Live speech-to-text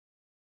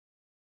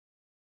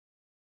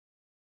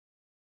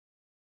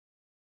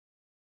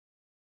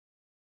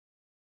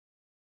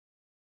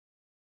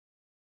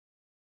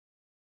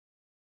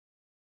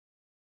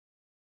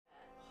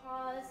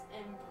pause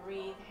and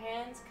breathe.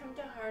 Hands come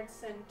to heart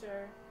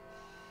center.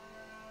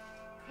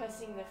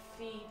 Pressing the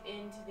feet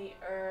into the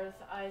earth.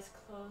 Eyes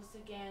closed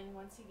again,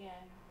 once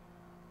again.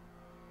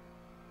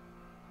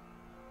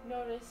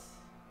 Notice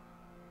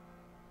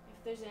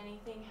if there's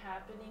anything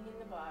happening in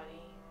the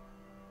body.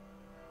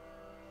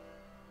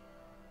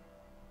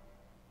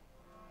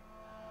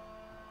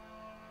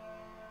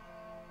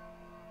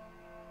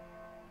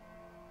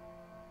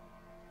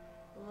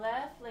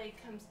 Left leg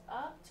comes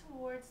up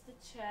towards the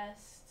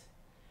chest.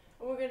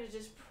 And we're going to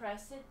just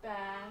press it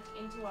back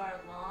into our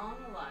long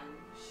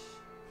lunge.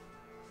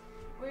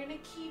 We're going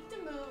to keep the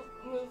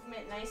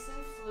movement nice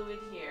and fluid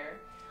here.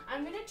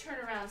 I'm going to turn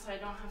around so I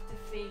don't have to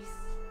face,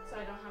 so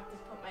I don't have to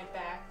put my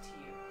back to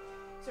you.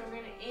 So we're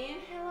going to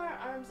inhale our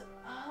arms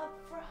up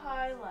for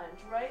high lunge.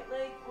 Right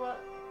leg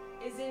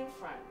is in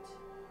front.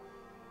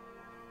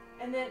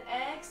 And then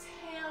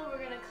exhale, we're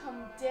going to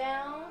come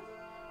down.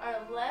 Our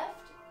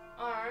left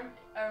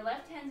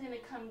hand's going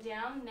to come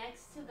down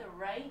next to the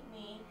right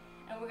knee.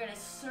 And we're going to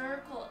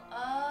circle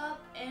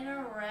up and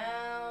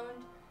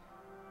around.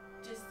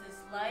 Just this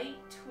light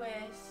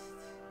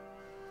twist.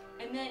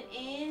 And then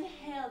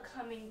inhale,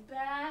 coming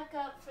back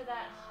up for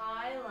that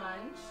high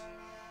lunge.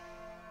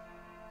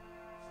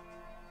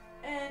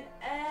 And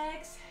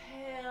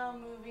exhale,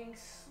 moving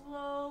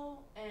slow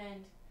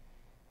and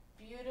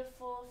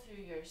beautiful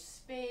through your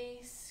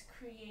space,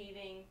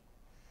 creating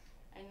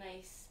a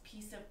nice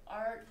piece of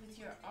art with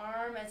your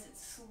arm as it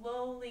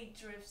slowly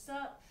drifts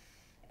up.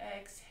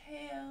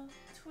 Exhale,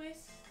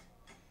 twist.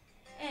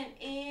 And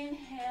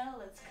inhale,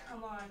 let's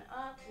come on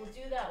up. We'll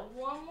do that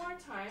one more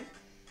time.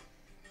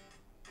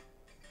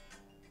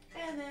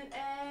 And then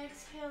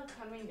exhale,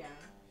 coming down.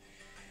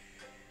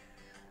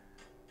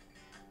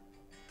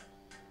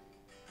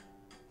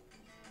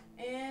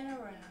 And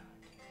around.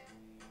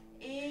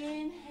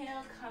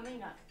 Inhale,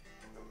 coming up.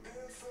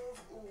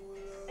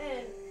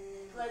 And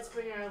let's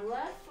bring our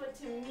left foot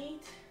to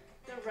meet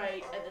the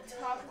right at the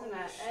top of the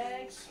mat.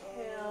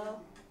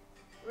 Exhale,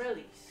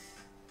 release.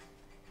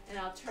 And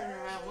I'll turn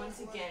around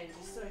once again,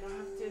 just so I don't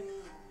have to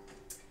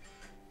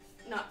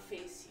not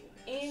face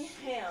you.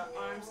 Inhale,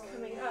 arms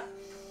coming up.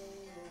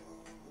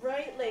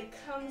 Right leg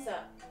comes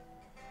up.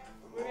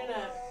 We're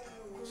gonna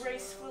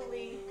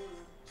gracefully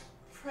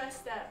press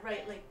that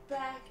right leg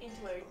back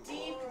into our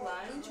deep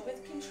lunge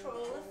with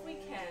control if we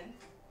can.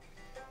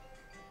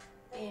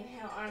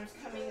 Inhale, arms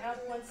coming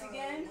up once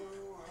again.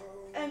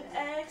 And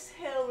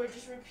exhale, we're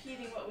just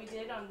repeating what we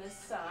did on this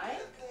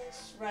side.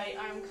 Right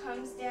arm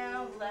comes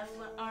down, left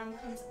arm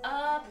comes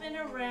up and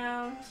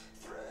around.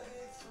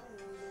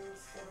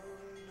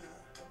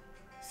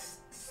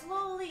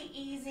 Slowly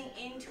easing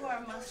into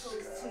our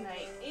muscles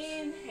tonight.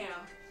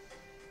 Inhale.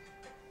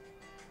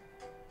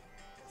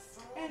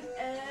 And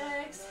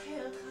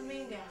exhale,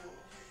 coming down.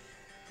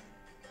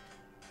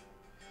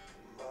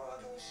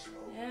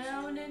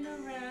 Down and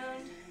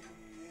around.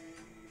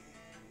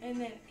 And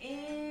then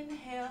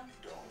inhale.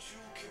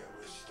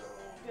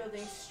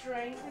 Building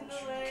strength in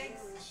the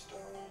legs.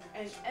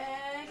 And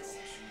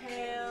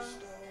exhale.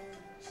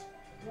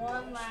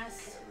 One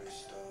last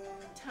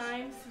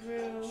time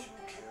through.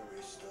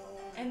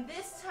 And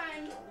this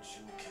time,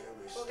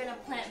 we're going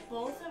to plant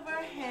both of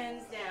our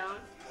hands down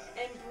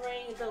and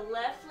bring the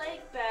left leg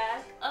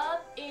back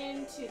up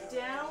into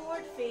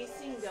downward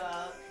facing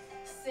dog.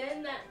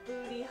 Send that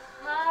booty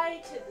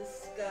high to the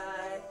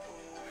sky,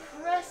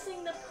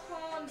 pressing the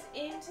palms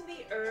into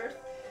the earth,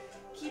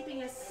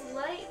 keeping a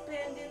slight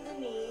bend in the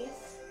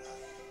knees.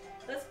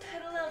 Let's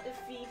pedal out the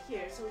feet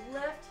here. So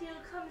left heel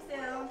comes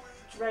down,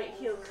 right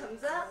heel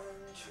comes up,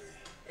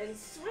 and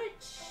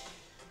switch.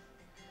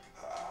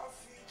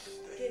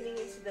 Getting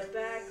into the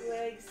back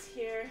legs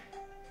here.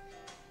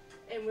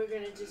 And we're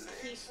going to just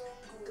keep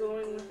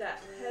going with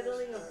that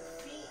pedaling of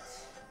the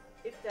feet,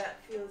 if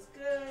that feels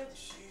good.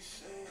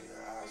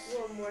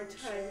 One more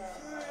time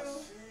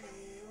through.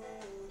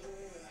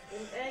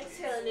 And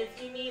exhale, and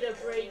if you need a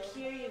break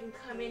here, you can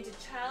come into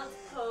child's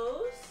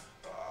pose.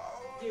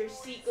 Your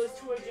seat goes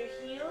towards your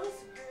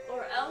heels,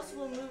 or else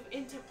we'll move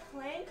into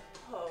plank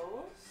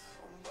pose.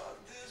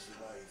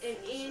 And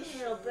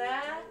inhale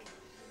back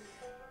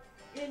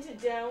into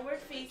downward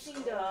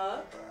facing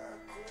dog.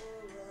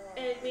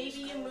 And maybe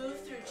you move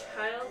through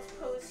child's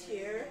pose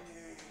here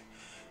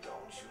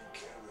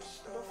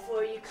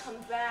before you come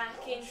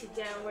back into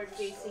downward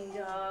facing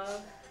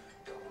dog.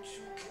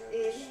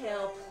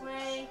 Inhale,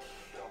 plank.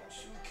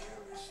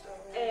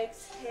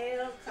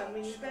 Exhale,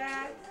 coming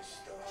back.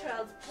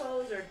 Child's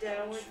pose or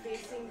downward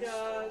facing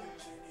dog.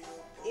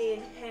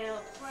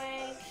 Inhale,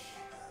 plank.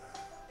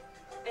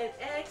 And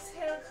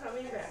exhale,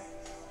 coming back.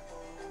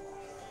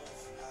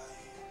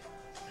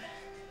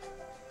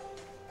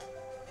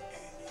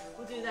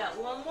 We'll do that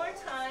one more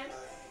time.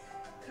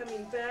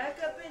 Coming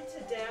back up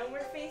into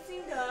downward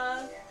facing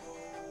dog.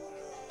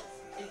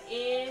 And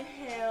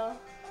inhale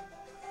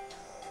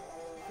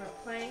for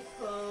plank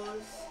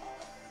pose.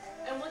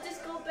 And we'll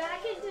just go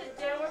back into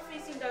downward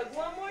facing dog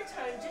one more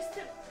time, just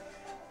to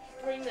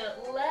bring the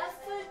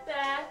left foot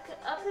back,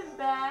 up and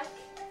back,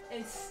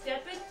 and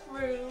step it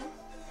through.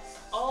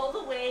 all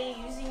the way,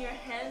 using your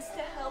hands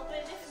to help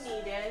it if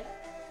needed.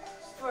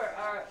 For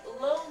our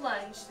low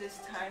lunge this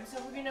time, so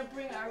we're gonna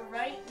bring our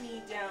right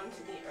knee down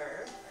to the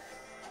earth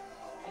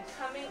and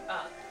coming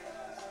up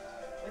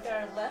with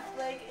our left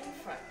leg in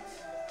front.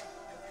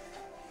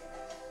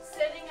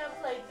 Setting up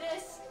like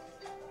this,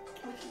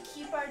 we can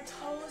keep our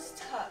toes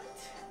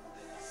tucked.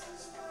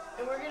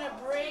 And we're gonna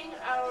bring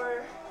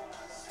our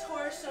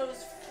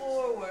torsos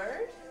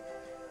forward,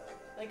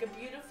 like a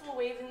beautiful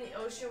wave in the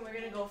ocean. We're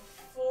gonna go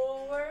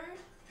forward.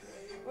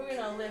 We're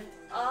gonna lift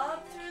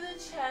up through the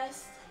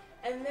chest,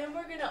 and then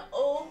we're gonna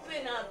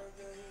open up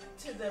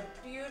to the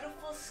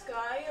beautiful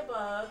sky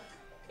above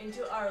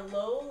into our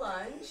low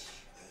lunge.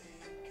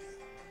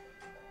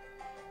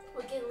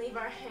 We can leave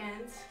our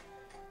hands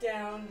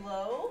down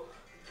low,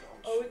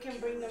 or we can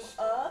bring them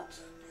up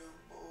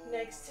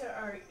next to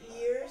our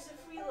ears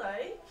if we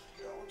like.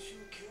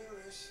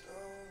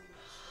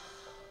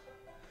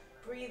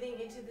 Breathing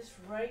into this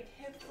right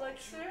hip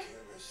flexor.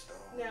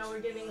 Now we're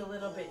getting a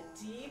little bit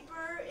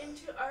deeper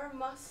into our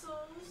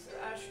muscles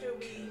after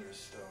we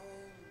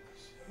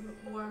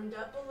warmed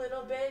up a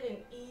little bit and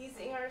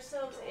easing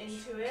ourselves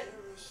into it.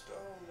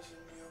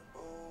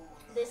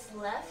 This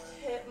left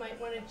hip might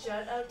want to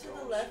jut out to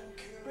the left.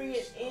 Bring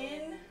it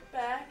in,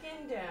 back,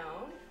 and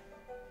down.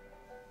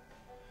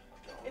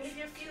 And if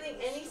you're feeling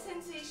any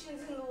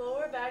sensations in the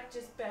lower back,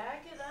 just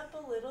back it up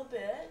a little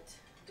bit.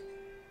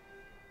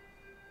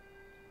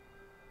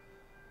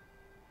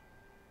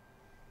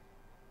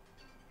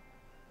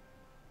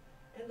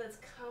 And let's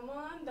come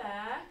on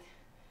back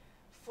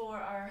for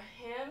our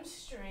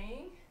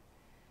hamstring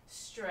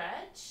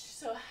stretch.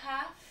 So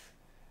half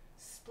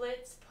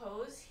splits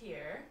pose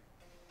here.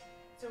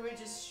 So we're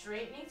just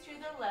straightening through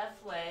the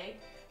left leg,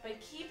 but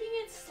keeping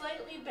it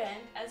slightly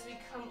bent as we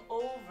come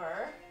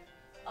over,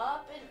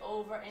 up and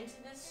over into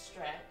this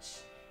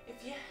stretch.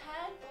 If you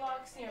had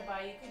blocks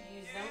nearby, you could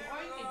use them,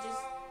 or you could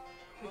just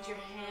put your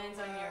hands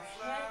on your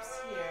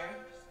hips here,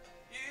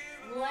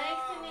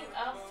 lengthening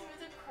up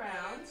through the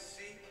crown,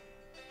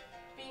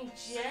 being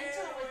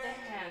gentle with the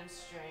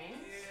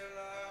hamstrings.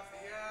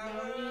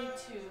 No need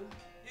to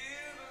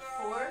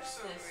force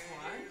this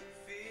one.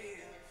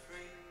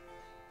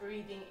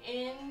 Breathing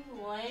in,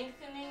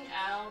 lengthening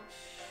out.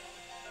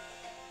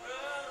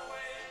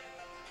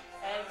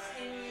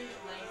 Exhaling,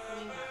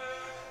 lengthening out.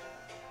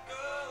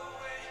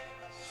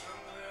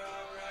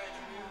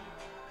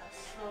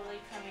 Slowly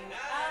coming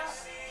up.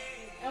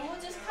 And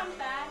we'll just come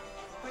back,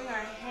 bring our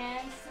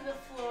hands to the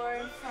floor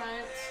in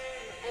front,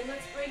 and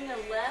let's bring the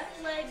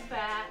left leg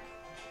back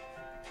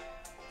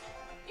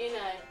in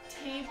a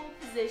table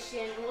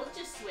position. We'll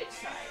just switch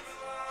sides.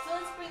 So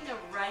let's bring the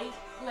right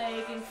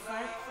leg in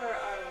front for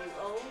our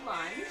low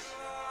lunge.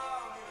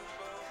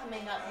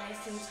 Coming up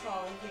nice and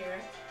tall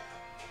here.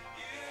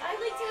 I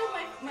like to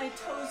have my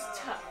toes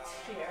tucked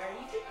here.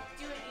 You could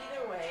do it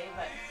either way,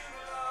 but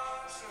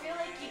I feel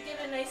like you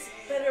get a nice,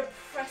 better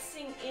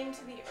pressing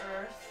into the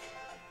earth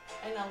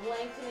and a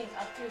lengthening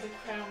up through the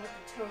crown with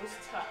the toes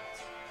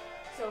tucked.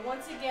 So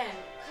once again,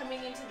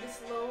 coming into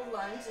this low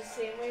lunge the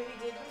same way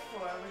we did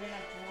before, we're going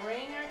to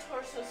bring our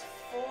torsos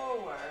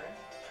forward,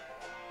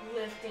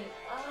 lifting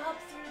up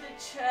through the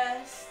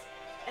chest,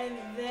 and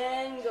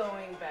then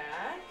going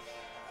back.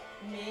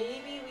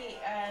 Maybe we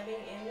adding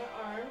in the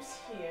arms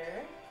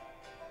here.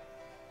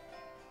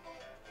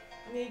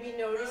 Maybe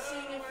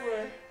noticing if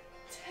we're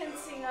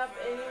tensing up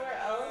anywhere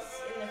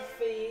else in the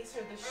face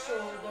or the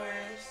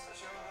shoulders.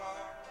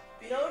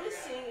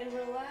 Noticing and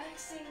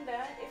relaxing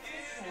that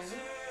if we can.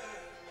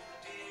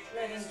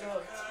 Letting go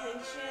of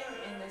tension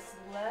in this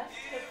left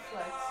hip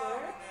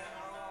flexor.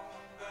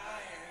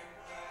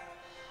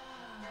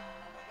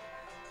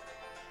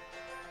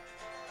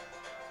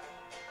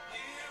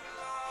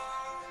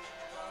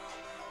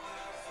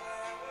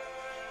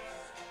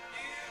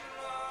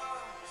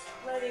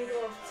 Letting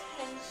go of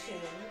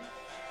tension.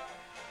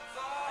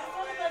 I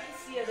thought about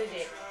this the other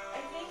day.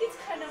 I think it's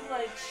kind of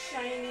like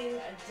shining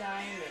a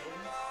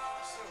diamond.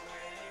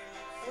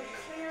 We're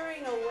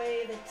clearing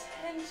away the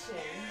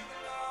tension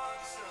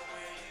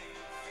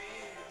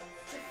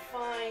to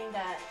find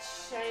that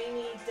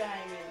shiny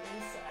diamond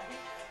inside,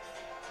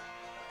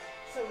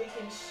 so we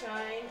can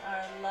shine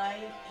our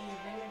light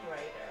even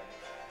brighter.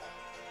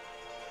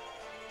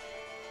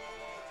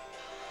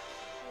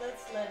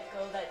 Let's let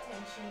go of that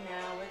tension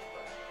now with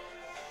breath.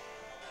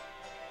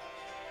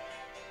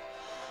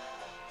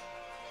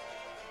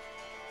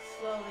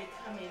 Slowly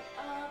coming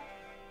up.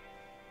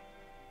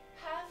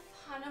 Half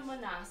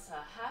Hanumanasa,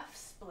 half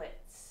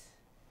splits.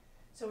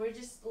 So we're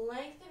just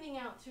lengthening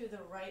out through the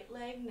right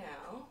leg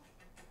now.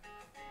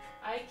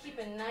 I keep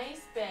a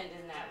nice bend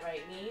in that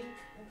right knee.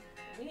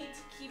 We need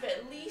to keep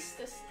at least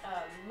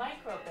a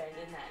micro bend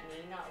in that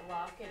knee, not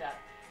lock it up.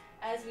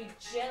 As we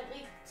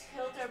gently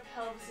tilt our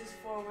pelvises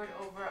forward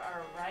over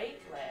our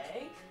right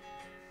leg.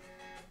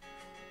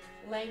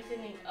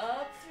 Lengthening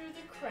up through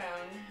the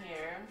crown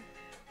here.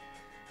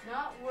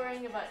 not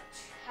worrying about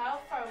how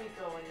far we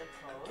go in the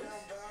pose.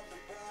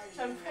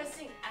 So I'm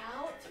pressing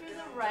out through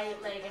the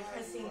right leg and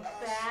pressing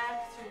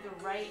back through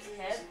the right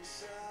hip,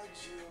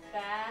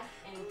 back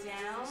and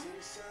down,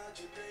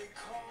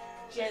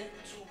 gently.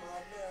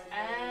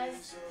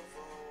 As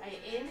I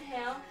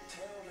inhale,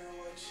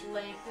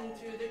 lengthen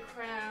through the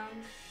crown,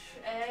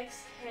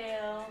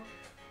 exhale,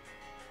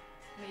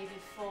 maybe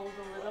fold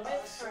a little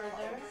bit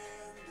further.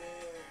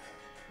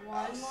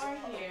 One more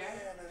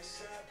here.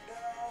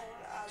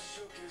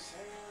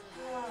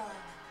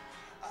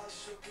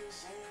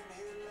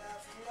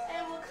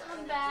 And we'll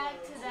come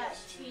back to that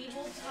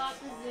tabletop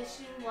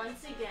position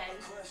once again.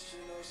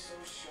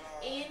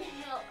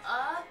 Inhale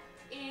up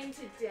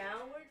into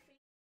downward